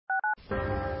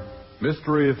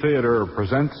Mystery Theater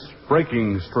presents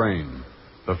Breaking Strain,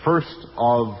 the first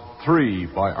of 3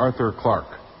 by Arthur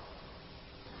Clarke.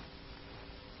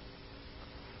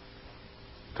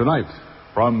 Tonight,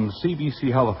 from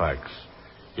CBC Halifax,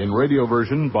 in radio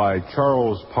version by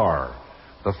Charles Parr,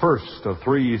 the first of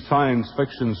 3 science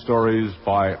fiction stories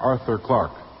by Arthur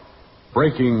Clarke,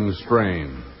 Breaking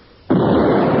Strain.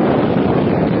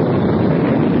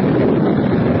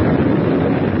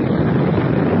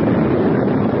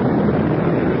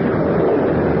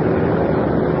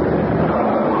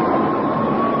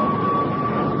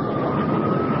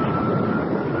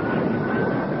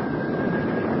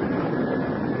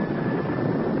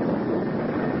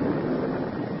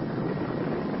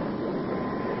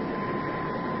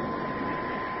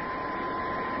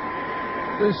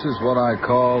 This is what I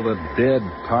call the dead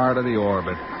part of the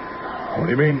orbit. What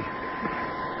do you mean?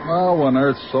 Well, when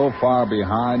Earth's so far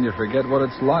behind, you forget what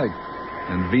it's like.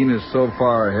 And Venus so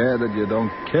far ahead that you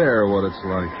don't care what it's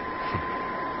like.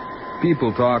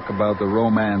 People talk about the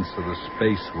romance of the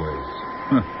spaceways.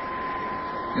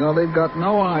 They've got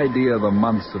no idea of the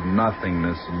months of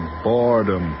nothingness and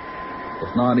boredom.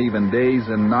 With not even days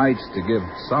and nights to give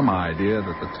some idea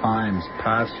that the time's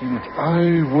passing.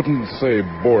 I wouldn't say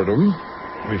boredom.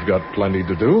 We've got plenty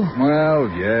to do. Well,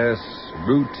 yes,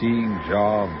 routine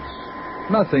jobs.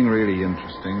 Nothing really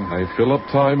interesting. They fill up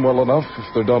time well enough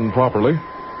if they're done properly.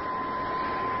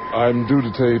 I'm due to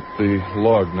tape the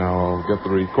log now. I'll get the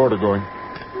recorder going.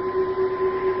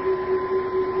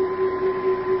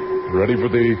 Ready for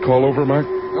the call over, Mac?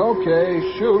 Okay,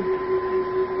 shoot.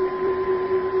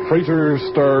 Freighter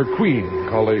Star Queen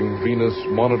calling Venus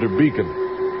Monitor Beacon.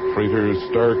 Freighter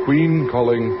Star Queen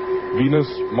calling Venus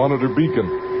Monitor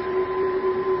Beacon.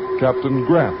 Captain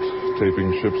Grant,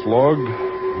 taping ship's log,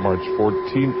 March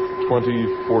 14th,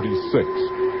 2046.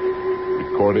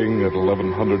 Recording at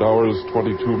 1100 hours,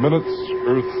 22 minutes,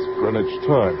 Earth Greenwich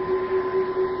time.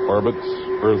 Orbit,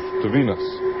 Earth to Venus.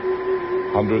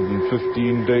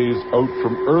 115 days out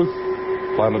from Earth,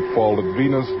 planetfall at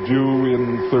Venus due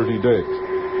in 30 days.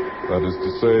 That is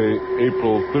to say,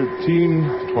 April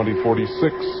 13,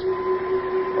 2046.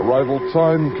 Arrival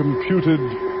time computed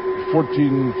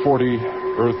 1440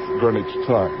 Earth Greenwich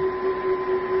time.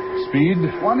 Speed?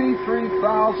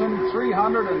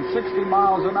 23,360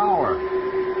 miles an hour.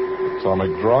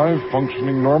 Atomic drive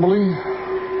functioning normally.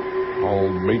 All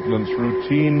maintenance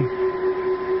routine.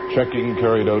 Checking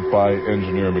carried out by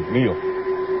Engineer McNeil.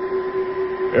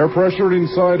 Air pressure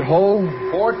inside hull?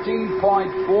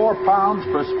 14.4 pounds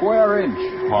per square inch.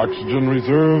 Oxygen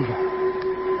reserve?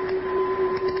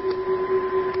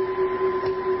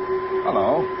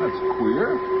 Hello, that's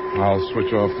queer. I'll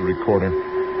switch off the recorder.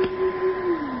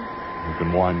 You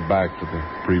can wind back to the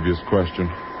previous question.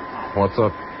 What's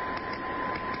up?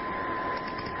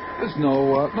 There's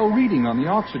no reading on the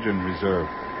oxygen reserve.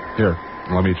 Here,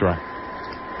 let me try.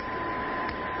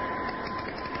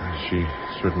 She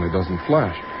certainly doesn't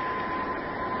flash.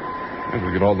 If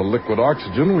we get all the liquid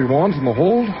oxygen we want in the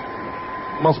hold,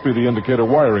 must be the indicator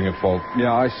wiring at fault.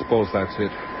 Yeah, I suppose that's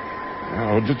it.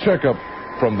 Now, would you check up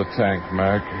from the tank,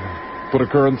 Mac? Put a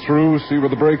current through, see where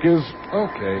the break is?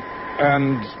 Okay.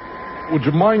 And would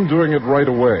you mind doing it right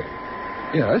away?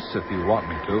 Yes, if you want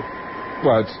me to.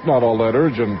 Well, it's not all that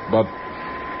urgent, but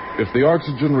if the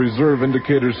oxygen reserve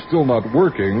indicator's still not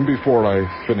working before I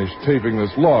finish taping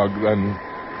this log, then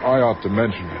I ought to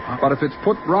mention it. But if it's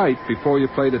put right before you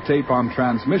play the tape on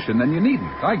transmission, then you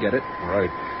needn't. I get it.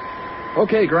 Right.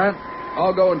 Okay, Grant.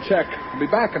 I'll go and check. I'll be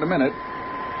back in a minute.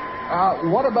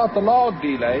 What about the log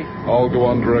delay? I'll go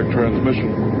on direct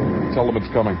transmission. Tell them it's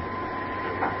coming.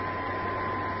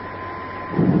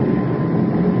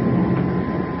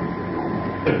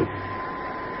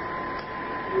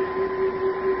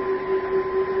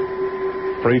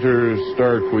 Freighter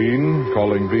Star Queen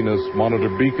calling Venus Monitor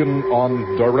Beacon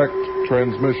on direct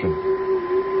transmission.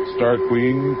 Star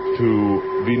Queen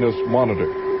to Venus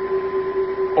Monitor.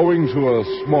 Owing to a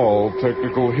small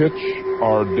technical hitch,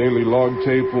 our daily log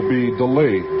tape will be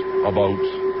delayed about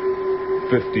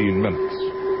 15 minutes.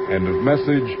 End of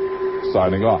message.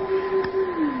 Signing off.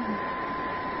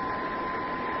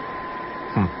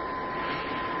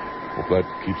 Hope that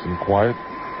keeps them quiet.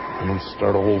 I don't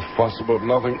start a whole fuss about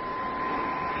nothing.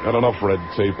 Got enough red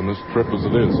tape in this trip as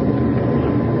it is.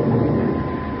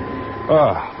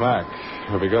 Mac,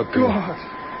 have you got the... God.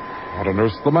 What on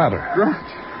earth's the matter?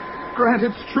 Grant,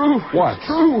 it's true. What? It's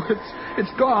true.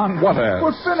 It's gone. What has?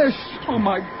 We're finished. Oh,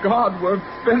 my God, we're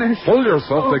finished. Pull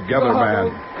yourself together, God, man.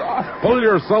 Oh, God. Pull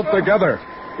yourself together.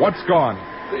 What's gone?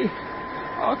 The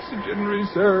oxygen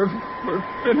reserve. We're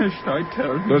finished, I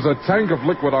tell you. There's a tank of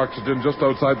liquid oxygen just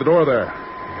outside the door there.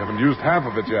 Haven't used half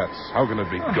of it yet. How can it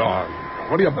be gone?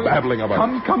 What are you babbling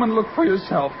about? Come and look for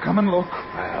yourself. Come and look.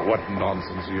 What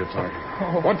nonsense are you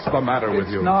talking? What's the matter with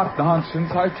you? It's not nonsense,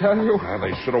 I tell you.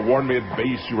 They should have warned me at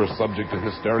base you were subject to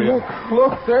hysteria.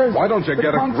 Look, there's... Why don't you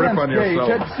get a grip on yourself?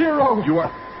 At 0. You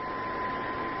are...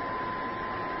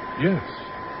 Yes.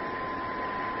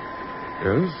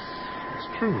 Yes, it's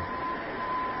true.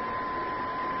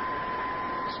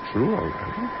 It's true, all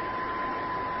right.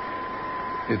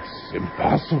 It's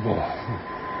impossible.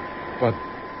 But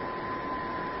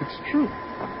it's true.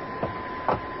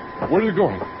 Where are you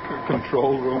going?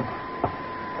 Control room.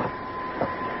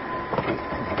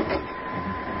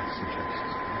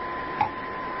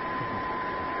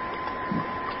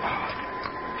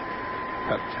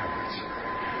 Have tablets.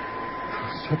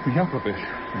 Set me up a bit.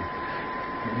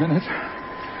 A minute.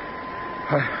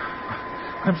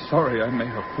 I'm sorry I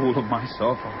made a fool of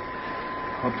myself.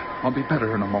 I'll be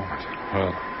better in a moment.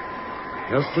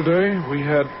 Yesterday we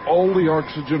had all the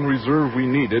oxygen reserve we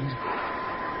needed.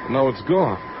 Now it's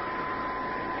gone.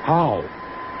 How?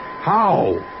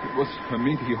 How? It was a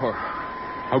meteor.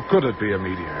 How could it be a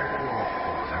meteor?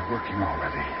 Oh, they're working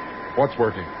already. What's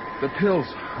working? The pills.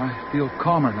 I feel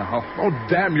calmer now. Oh,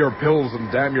 damn your pills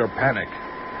and damn your panic.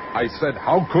 I said,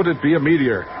 how could it be a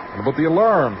meteor? And about the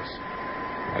alarms?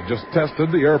 I just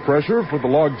tested the air pressure for the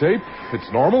log tape.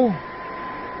 It's normal.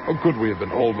 How could we have been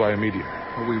hauled by a meteor?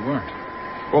 Well, we weren't.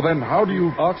 Well, then how do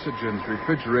you... Oxygen's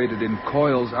refrigerated in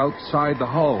coils outside the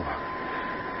hull.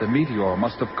 The meteor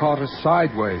must have caught us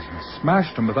sideways and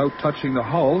smashed him without touching the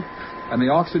hull, and the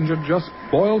oxygen just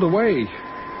boiled away.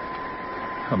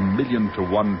 1,000,000 to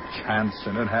 1 chance,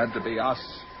 and it had to be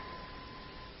us.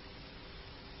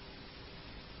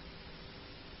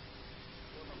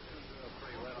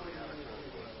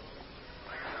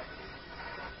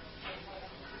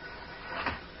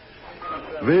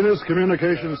 Venus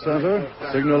Communications Center.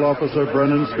 Signal Officer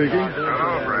Brennan speaking.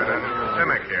 Hello, Brennan.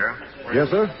 Simic here. Yes,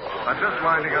 sir? I'm just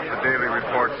winding up the daily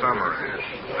report summary.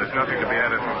 There's nothing to be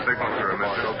added from signal crew,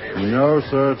 Mr. Oakey. No,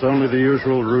 sir. It's only the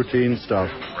usual routine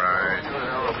stuff. Right.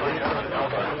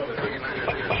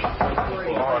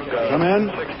 Come in.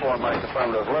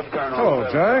 Hello,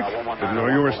 Jack. Didn't know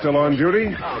you were still on duty.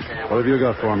 What have you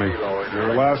got for me?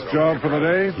 Your last job for the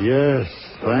day? Yes,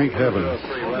 thank heavens.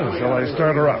 Well, shall I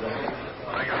start her up?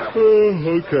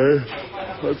 Okay.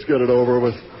 Let's get it over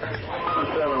with.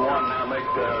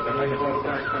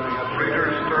 Freighter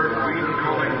Star Queen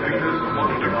calling Venus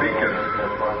Monitor Beacon.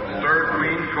 Star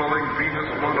Queen calling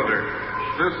Venus Monitor.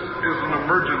 This is an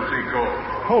emergency call.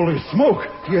 Holy smoke!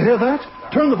 Do you hear that?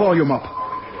 Turn the volume up.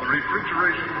 The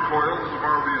refrigeration coils of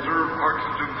our reserve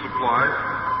oxygen supply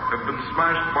have been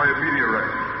smashed by a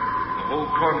meteorite. The whole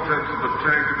contents of the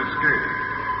tank have escaped.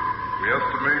 We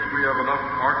estimate we have enough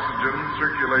oxygen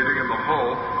circulating in the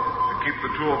hull to keep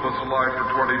the two of us alive for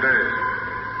 20 days.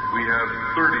 We have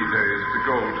 30 days to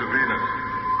go to Venus.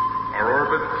 Our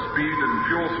orbit, speed, and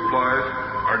fuel supplies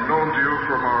are known to you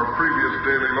from our previous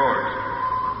daily logs.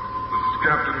 This is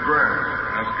Captain Grant,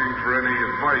 asking for any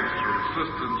advice or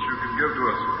assistance you can give to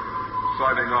us.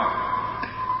 Signing off.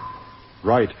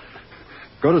 Right.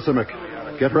 Go to Simic.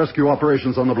 Get rescue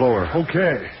operations on the blower.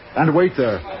 Okay. And wait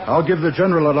there. I'll give the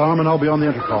general alarm and I'll be on the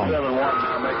intercom.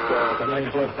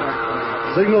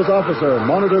 Signals officer,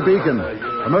 monitor beacon.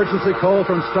 Emergency call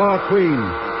from Star Queen.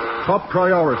 Top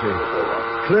priority.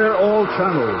 Clear all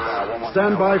channels.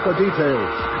 Stand by for details.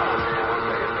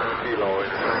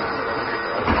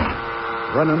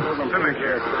 Brennan. Simic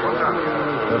here. What's up?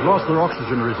 They've lost their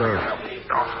oxygen reserve.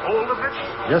 Lost hold of it?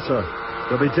 Yes, sir.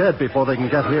 They'll be dead before they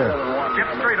can get here. Get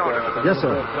straight on it. Yes,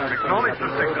 sir. Acknowledge the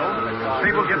signal.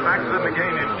 Say we'll get back to them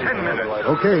again in 10 minutes.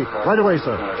 Okay. Right away,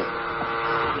 sir.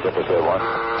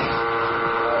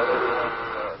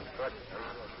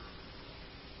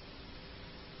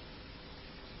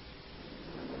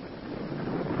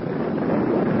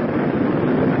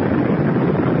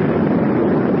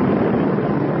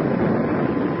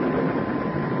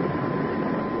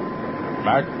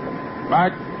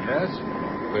 Mac, Yes?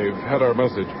 they've had our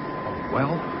message,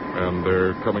 Well? and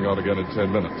they're coming out again in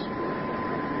 10 minutes.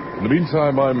 In the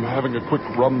meantime, I'm having a quick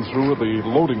run-through of the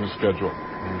loading schedule,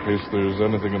 in case there's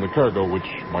anything in the cargo which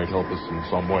might help us in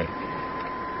some way.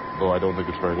 Though I don't think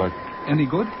it's very likely. Any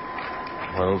good?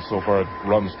 Well, so far it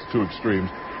runs to two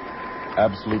extremes.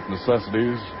 Absolute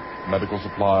necessities, medical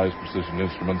supplies, precision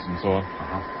instruments, and so on.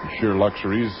 And sheer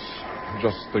luxuries,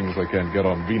 just things I can't get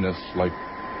on Venus, like...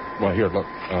 Well, here, look.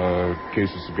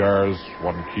 Case of cigars,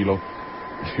 1 kilo.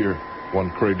 Here, 1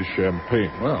 crate of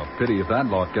champagne. Well, pity if that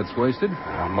lot gets wasted.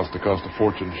 Must have cost a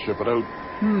fortune to ship it out.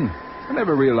 I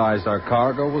never realized our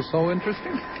cargo was so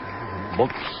interesting.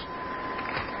 Books,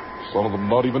 Some of them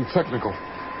not even technical.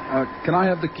 Can I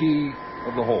have the key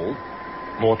of the hold?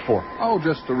 What for? Oh,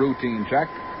 just a routine check.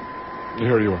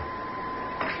 Here you are.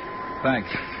 Thanks.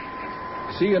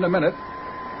 See you in a minute.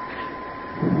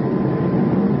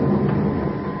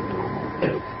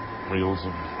 Reels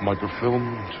of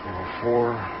microfilm,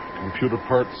 204. Computer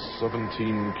parts,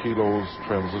 17 kilos.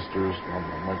 Transistors,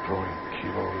 micro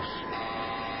kilos.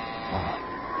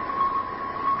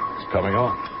 It's coming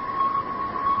on.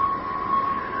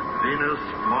 Venus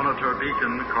Monitor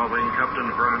Beacon calling Captain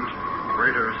Grant,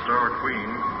 Freighter Star Queen.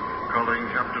 Calling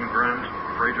Captain Grant,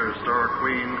 Freighter Star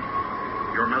Queen.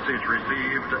 Your message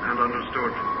received and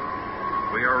understood.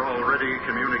 We are already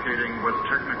communicating with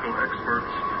technical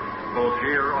experts, both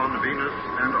here on Venus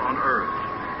and on Earth,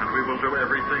 and we will do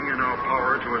everything in our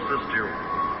power to assist you.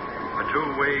 A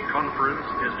two-way conference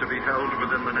is to be held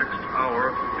within the next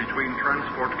hour between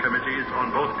transport committees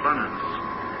on both planets.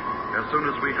 As soon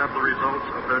as we have the results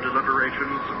of their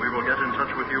deliberations, we will get in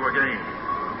touch with you again.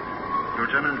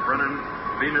 Lieutenant Brennan,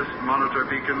 Venus Monitor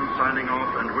Beacon, signing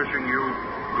off and wishing you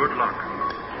good luck.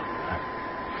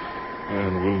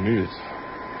 And we'll need it.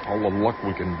 All the luck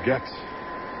we can get.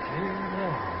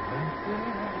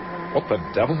 What the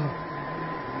devil?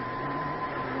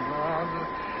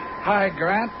 Hi,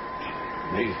 Grant.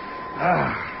 Me.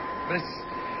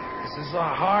 This is a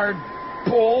hard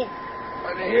pull,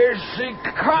 but here she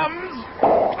comes.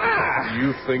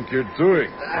 You think you're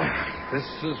doing? This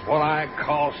is what I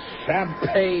call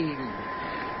champagne.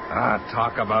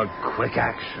 Talk about quick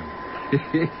action.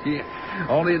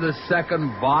 Only the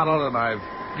second bottle, and I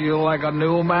feel like a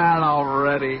new man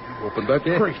already. Open that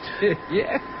crate.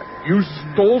 Yeah. You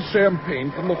stole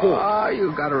champagne from the hold. Oh,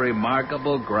 you got a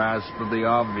remarkable grasp of the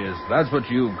obvious. That's what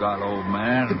you've got, old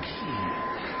man. The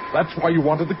key. That's why you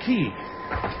wanted the key.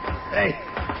 Hey,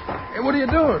 what are you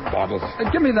doing? Bottles. Hey,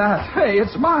 give me that. Hey,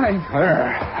 it's mine.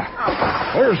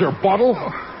 There's your bottle.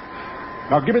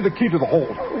 Now give me the key to the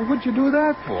hold. What'd you do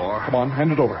that for? Come on,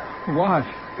 hand it over. What?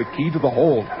 The key to the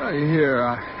hold. Here,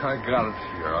 I got it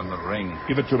here on the ring.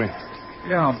 Give it to me.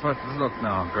 Yeah, but look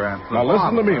now, Grant. Now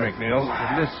listen to me, McNeil.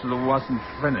 This wasn't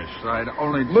finished. I'd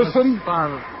only just Listen.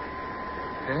 started.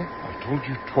 Okay? I've told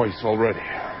you twice already.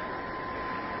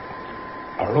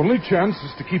 Our only chance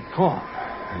is to keep calm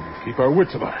and keep our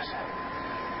wits about it.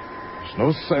 There's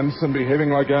no sense in behaving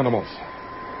like animals.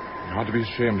 You ought to be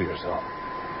ashamed of yourself.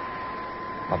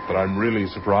 Not that I'm really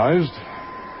surprised.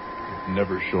 You've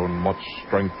never shown much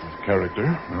strength of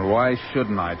character. Why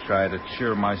shouldn't I try to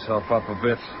cheer myself up a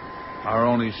bit? Our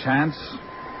only chance?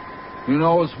 You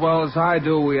know as well as I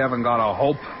do we haven't got a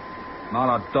hope. Not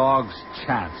a dog's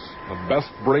chance. The best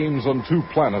brains on 2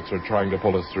 planets are trying to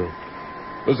pull us through.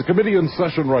 There's a committee in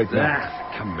session right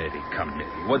now. Committee.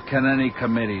 What can any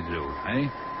committee do, eh?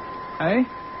 Eh?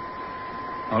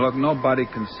 Now, look, nobody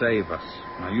can save us.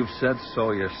 Now, you've said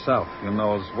so yourself. You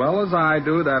know as well as I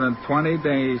do that in 20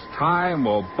 days' time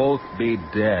we'll both be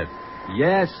dead.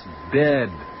 Yes, dead.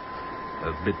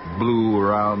 A bit blue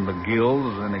around the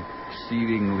gills and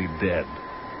exceedingly dead.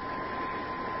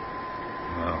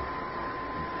 Well,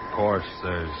 of course,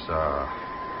 there's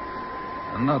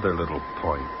another little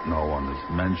point no one has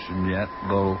mentioned yet,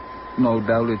 though no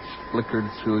doubt it's flickered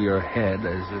through your head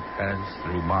as it has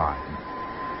through mine.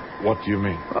 What do you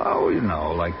mean? Oh, you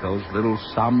know, like those little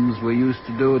sums we used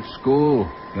to do at school.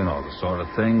 You know, the sort of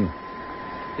thing.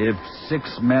 If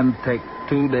 6 men take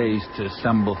 2 days to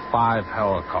assemble 5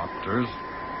 helicopters...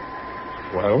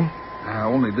 Well?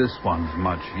 Only this one's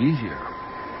much easier.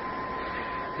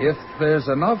 If there's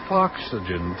enough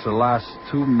oxygen to last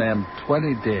 2 men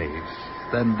 20 days,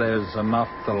 then there's enough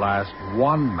to last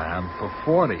 1 man for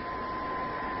 40.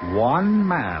 1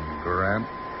 man, Grant.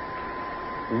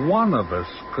 One of us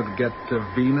could get to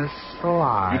Venus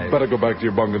alive. You'd better go back to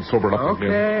your bunk and sober up.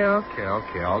 Okay,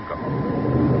 I'll go.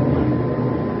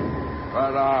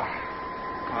 But,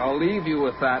 I'll leave you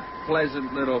with that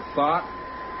pleasant little thought.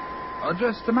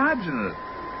 Just imagine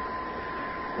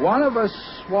it. One of us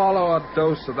swallow a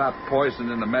dose of that poison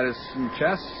in the medicine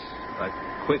chest, that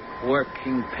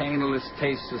quick-working, painless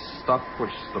taste of stuff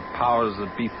which the powers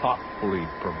that be thoughtfully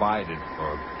provided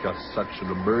for just such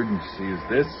an emergency as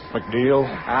this. McNeil.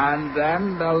 And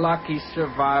then the lucky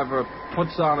survivor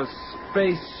puts on a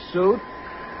spacesuit,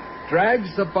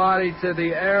 drags the body to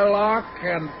the airlock,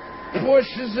 and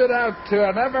pushes it out to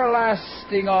an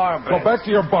everlasting orbit. Go back to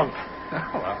your bunk.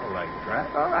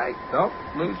 All right. Don't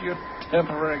lose your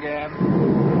temper again.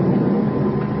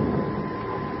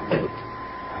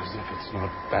 As if it's not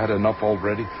bad enough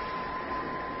already.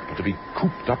 But to be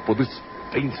cooped up with this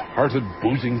faint-hearted,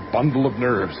 boozing bundle of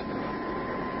nerves.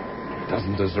 He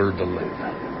doesn't deserve to live.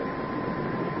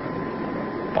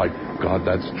 By God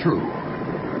that's true.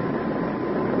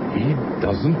 He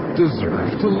doesn't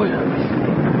deserve to live.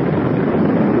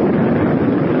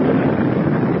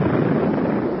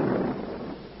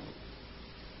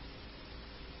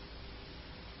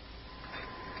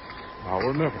 Now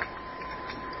or never.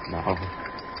 Now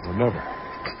or never.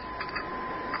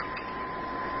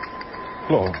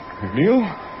 Hello, McNeil.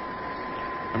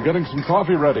 I'm getting some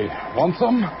coffee ready. Want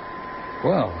some?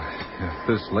 Well, if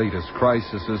this latest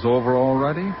crisis is over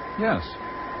already, yes.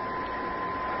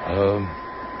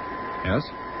 Yes?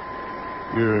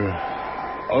 You're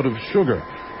out of sugar.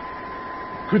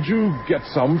 Could you get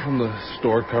some from the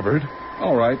store cupboard?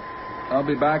 All right. I'll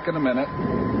be back in a minute.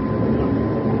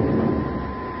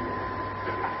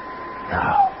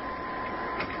 Now.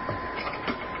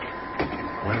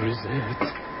 Where is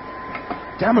it?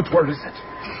 Damn it, where is it?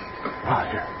 Ah,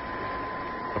 here.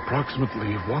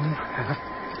 Approximately 1/2.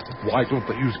 Why don't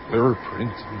they use clearer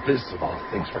print than this, of all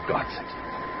things, for God's sake?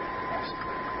 Yes.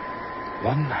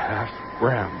 1/2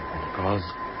 gram will cause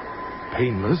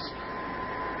painless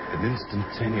and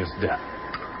instantaneous death.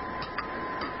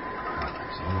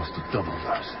 That's almost a double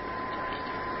dose.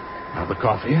 Now the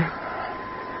coffee.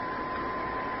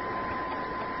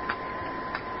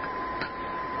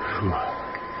 Whew.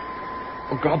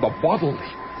 Oh, God, the bottle.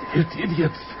 It's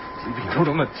idiots. Leaving it out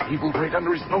on the table right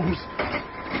under his nose.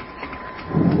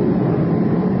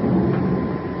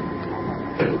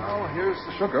 Well, here's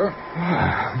the sugar.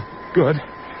 Good.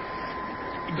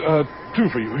 2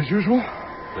 for you, as usual.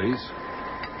 Please.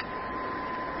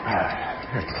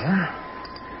 Here you are.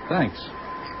 Thanks.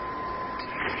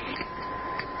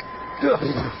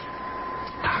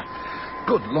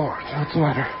 Good Lord. What's the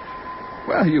matter?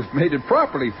 Well, you've made it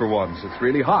properly for once. It's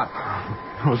really hot.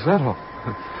 Was that all?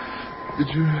 Did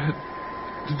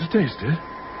you taste it?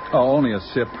 Oh, only a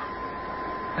sip.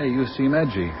 Hey, you seem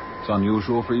edgy. It's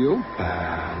unusual for you.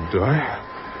 Do I?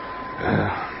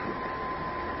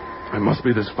 It must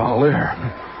be this foul air.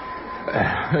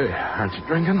 Hey, aren't you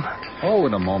drinking? Oh,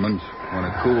 in a moment, when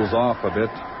it cools off a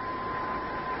bit.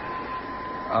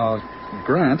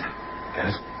 Grant.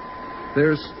 Yes?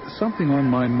 There's something on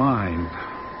my mind.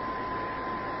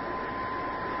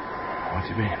 What do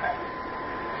you mean?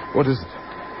 What is it?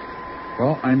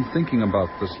 Well, I'm thinking about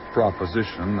this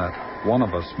proposition that one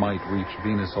of us might reach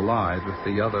Venus alive if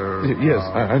the other... Yes,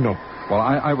 I know. Well,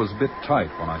 I was a bit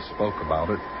tight when I spoke about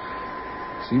it.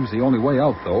 Seems the only way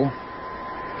out, though.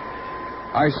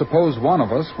 I suppose one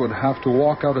of us would have to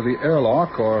walk out of the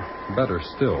airlock, or better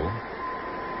still,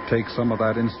 take some of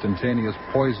that instantaneous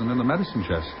poison in the medicine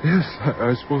chest. Yes,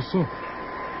 I suppose so.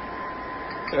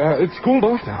 It's cooled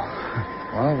off now.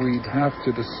 Well, we'd have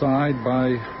to decide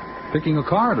by picking a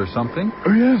card or something.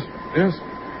 Oh, yes.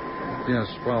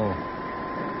 Yes, well,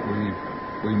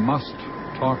 we must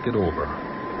talk it over.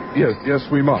 Yes,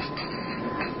 we must.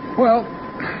 Well,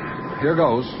 here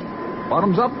goes.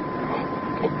 Bottoms up.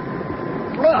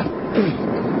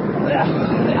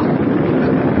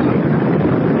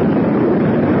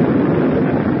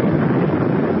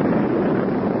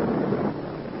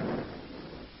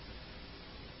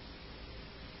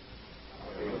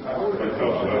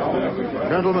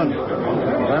 Gentlemen,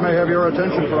 if I may have your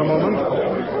attention for a moment.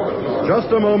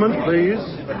 Just a moment, please.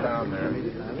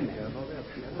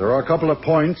 There are a couple of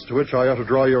points to which I ought to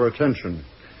draw your attention.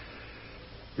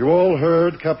 You all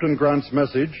heard Captain Grant's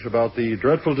message about the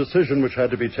dreadful decision which had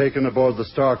to be taken aboard the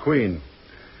Star Queen.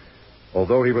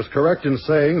 Although he was correct in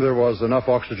saying there was enough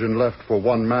oxygen left for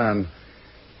one man,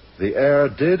 the air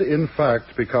did, in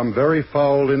fact, become very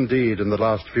foul indeed in the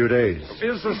last few days.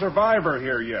 Is the survivor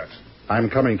here yet? I'm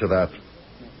coming to that.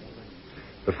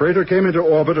 The freighter came into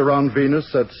orbit around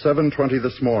Venus at 7:20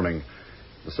 this morning.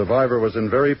 The survivor was in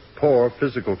very poor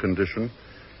physical condition,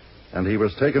 and he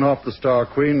was taken off the Star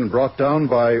Queen and brought down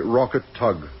by rocket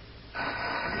tug.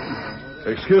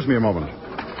 Excuse me a moment.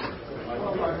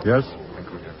 Yes?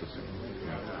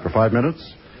 For 5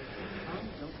 minutes?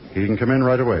 He can come in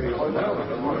right away.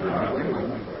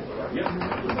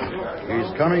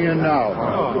 He's coming in now.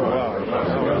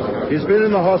 He's been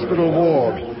in the hospital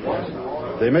ward.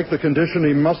 They make the condition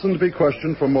he mustn't be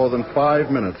questioned for more than 5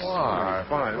 minutes.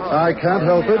 I can't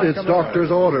help it. It's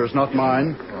doctor's orders, not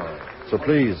mine. So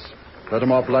please, let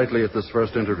him off lightly at this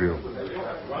first interview.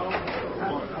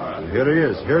 Here he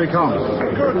is. Here he comes.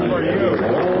 Good for you.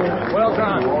 Well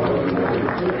done.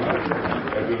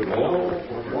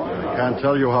 I can't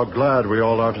tell you how glad we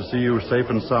all are to see you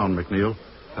safe and sound, McNeil.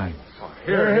 Thanks.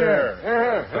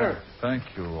 Here. Thank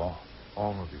you,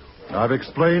 all of you. I've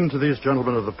explained to these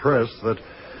gentlemen of the press that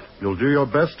you'll do your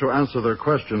best to answer their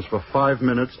questions for 5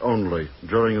 minutes only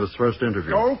during this first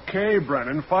interview. Okay,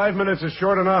 Brennan. 5 minutes is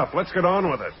short enough. Let's get on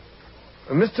with it.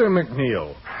 Mr.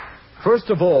 McNeil, first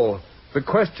of all, the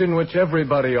question which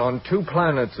everybody on 2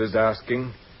 planets is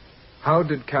asking, how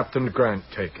did Captain Grant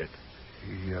take it?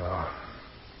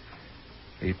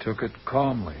 He took it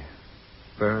calmly.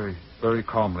 Very, very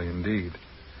calmly indeed.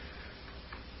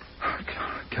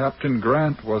 Captain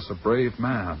Grant was a brave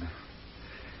man.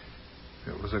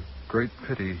 It was a great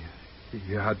pity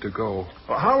he had to go.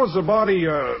 How was the body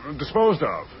disposed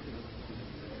of?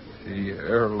 The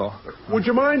airlock. Would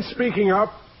you mind speaking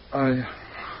up? I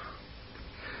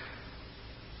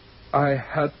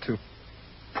had to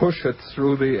push it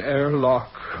through the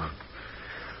airlock.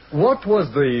 What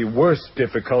was the worst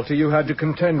difficulty you had to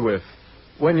contend with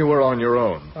when you were on your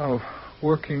own? Oh,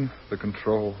 working the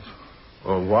controls.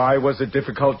 Well, why was it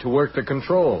difficult to work the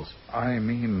controls? I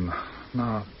mean,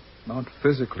 not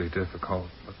physically difficult,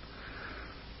 but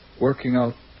working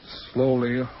out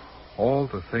slowly all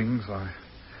the things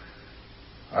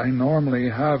I normally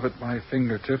have at my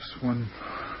fingertips when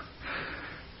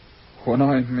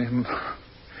I'm in...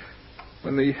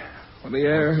 When the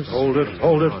air's... Hold it.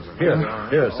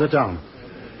 Here, sit down.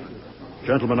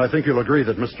 Gentlemen, I think you'll agree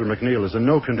that Mr. McNeil is in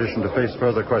no condition to face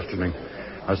further questioning.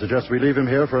 I suggest we leave him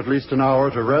here for at least an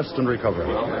hour to rest and recover.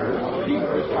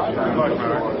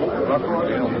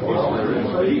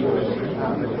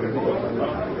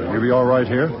 Will you be all right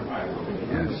here?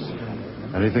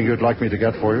 Yes. Anything you'd like me to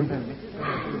get for you?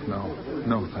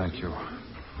 No, thank you.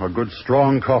 A good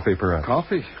strong coffee, perhaps?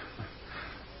 Coffee?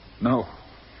 No.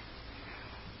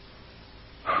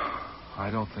 I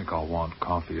don't think I'll want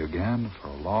coffee again for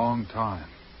a long time.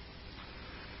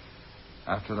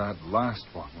 After that last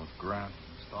one with Grant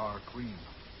and Star Queen.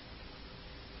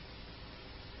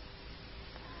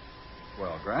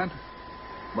 Well, Grant,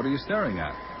 what are you staring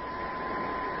at?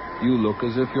 You look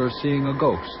as if you're seeing a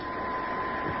ghost.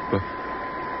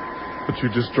 But you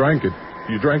just drank it.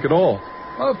 You drank it all.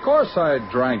 Well, of course I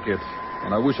drank it,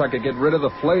 and I wish I could get rid of the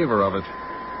flavor of it.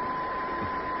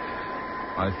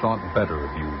 I thought better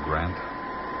of you, Grant.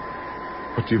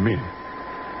 What do you mean?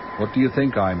 What do you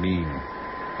think I mean?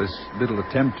 This little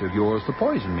attempt of yours to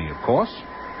poison me, of course.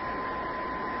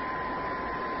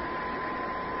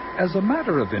 As a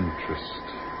matter of interest,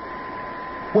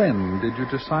 when did you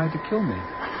decide to kill me?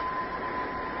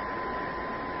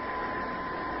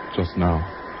 Just now.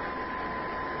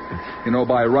 You know,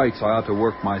 by rights, I ought to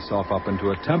work myself up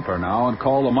into a temper now and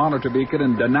call the monitor beacon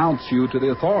and denounce you to the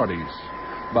authorities.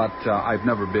 But I've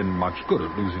never been much good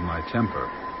at losing my temper.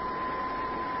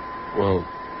 Well,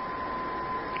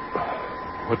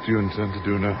 what do you intend to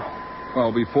do now?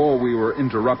 Well, before we were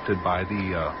interrupted by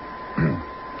the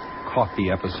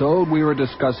coffee episode, we were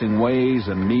discussing ways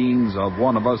and means of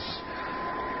one of us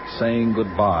saying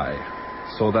goodbye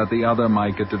so that the other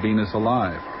might get to Venus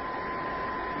alive.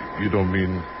 You don't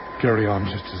mean carry on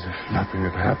just as if nothing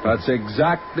had happened? That's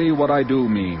exactly what I do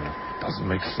mean. Doesn't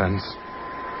make sense.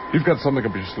 You've got something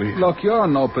up your sleeve. Look, you're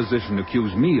in no position to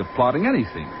accuse me of plotting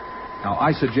anything. Now,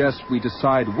 I suggest we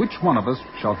decide which one of us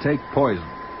shall take poison.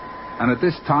 And at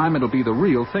this time, it'll be the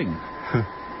real thing.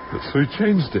 So you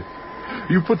changed it.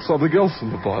 You put something else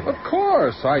in the bottle. Of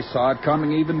course. I saw it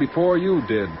coming even before you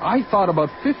did. I thought about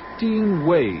 15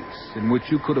 ways in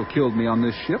which you could have killed me on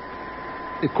this ship.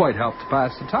 It quite helped to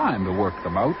pass the time to work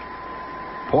them out.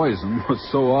 Poison was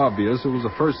so obvious, it was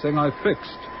the first thing I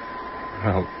fixed.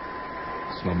 Well,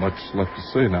 there's not much left to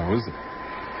say now, is it?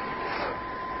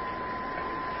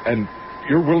 And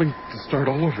you're willing to start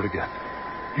all over again.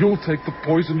 You'll take the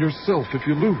poison yourself if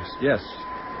you lose. Yes.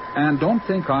 And don't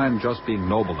think I'm just being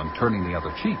noble and turning the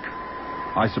other cheek.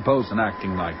 I suppose in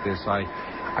acting like this, I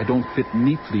don't fit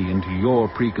neatly into your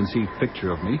preconceived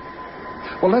picture of me.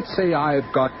 Well, let's say I've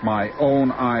got my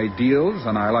own ideals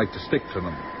and I like to stick to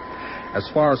them. As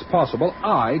far as possible,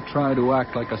 I try to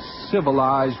act like a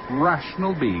civilized,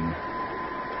 rational being.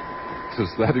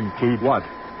 Does that include what?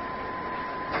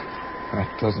 That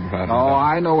doesn't matter. Oh, now.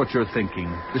 I know what you're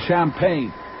thinking. The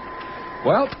champagne.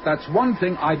 Well, that's one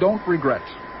thing I don't regret.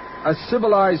 A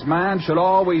civilized man should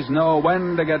always know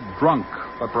when to get drunk,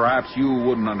 but perhaps you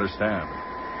wouldn't understand.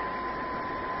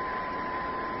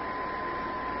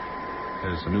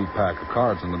 There's a new pack of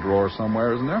cards in the drawer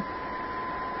somewhere, isn't there?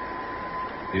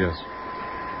 Yes.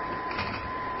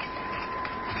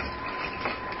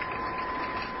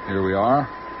 Here we are.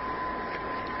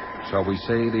 Shall we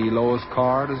say the lowest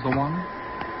card is the one?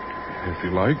 If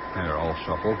you like. Here, I'll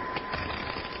shuffle.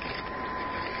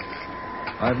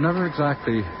 I've never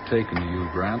exactly taken to you,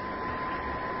 Grant.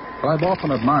 But I've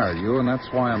often admired you, and that's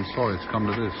why I'm sorry it's come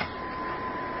to this.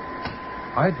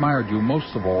 I admired you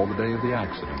most of all the day of the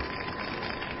accident.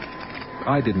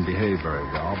 I didn't behave very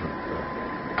well, but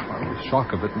the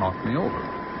shock of it knocked me over.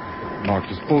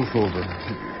 knocked us both over.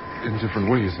 In different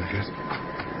ways, I guess.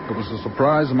 It was a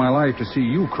surprise of my life to see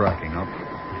you cracking up.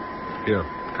 Here,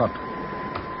 cut.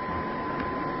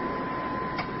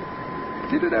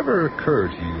 Did it ever occur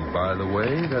to you, by the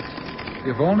way, that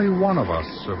if only one of us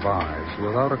survives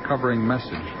without a covering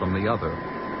message from the other,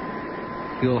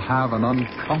 he'll have an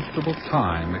uncomfortable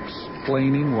time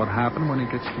explaining what happened when he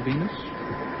gets to Venus?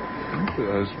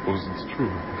 I suppose it's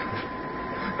true.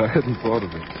 I hadn't thought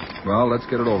of it. Well, let's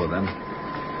get it over then.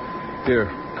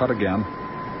 Here, cut again.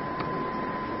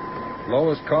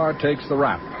 Lowest card takes the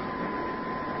rap.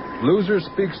 Loser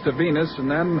speaks to Venus, and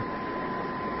then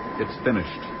it's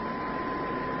finished.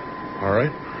 All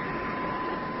right.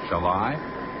 Shall I?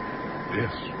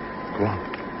 Yes. Go on.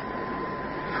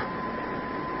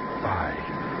 5.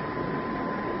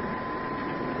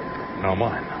 Now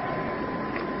mine.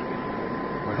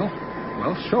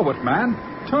 Well, show it, man.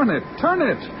 Turn it.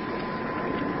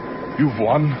 You've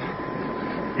won.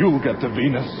 You'll get to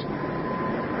Venus.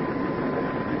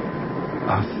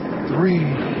 A 3.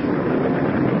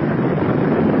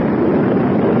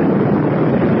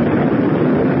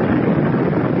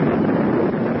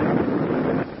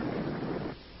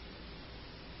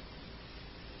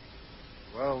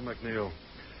 Well, McNeil,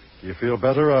 do you feel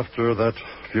better after that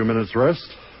few minutes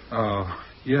rest?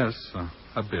 Yes,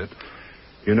 a bit.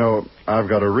 You know, I've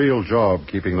got a real job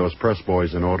keeping those press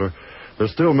boys in order. They're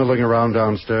still milling around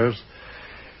downstairs.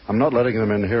 I'm not letting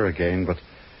them in here again, but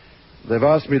they've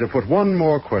asked me to put one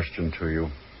more question to you.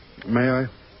 May I?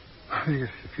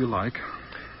 If you like.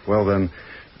 Well, then,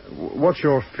 what's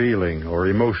your feeling or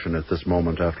emotion at this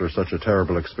moment after such a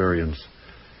terrible experience?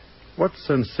 What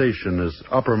sensation is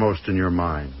uppermost in your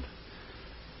mind?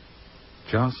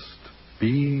 Just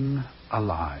being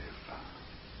alive.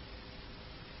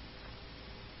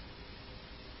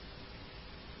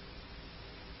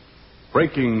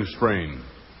 Breaking Strain,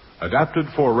 adapted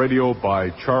for radio by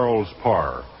Charles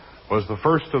Parr, was the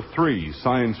first of 3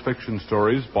 science fiction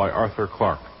stories by Arthur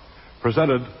Clarke,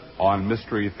 presented on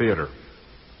Mystery Theater.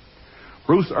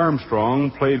 Bruce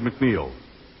Armstrong played McNeil.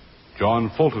 John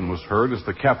Fulton was heard as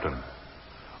the captain.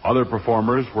 Other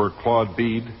performers were Claude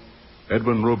Bede,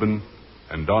 Edwin Rubin,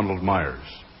 and Donald Myers.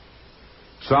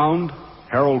 Sound,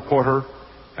 Harold Porter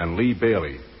and Lee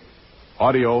Bailey.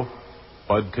 Audio,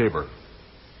 Bud Tabor.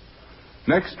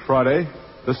 Next Friday,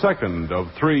 the second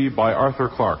of 3 by Arthur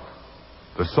Clarke,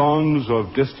 The Songs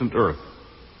of Distant Earth.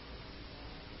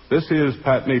 This is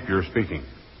Pat Napier speaking.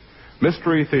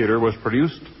 Mystery Theater was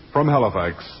produced from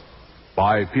Halifax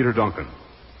by Peter Duncan.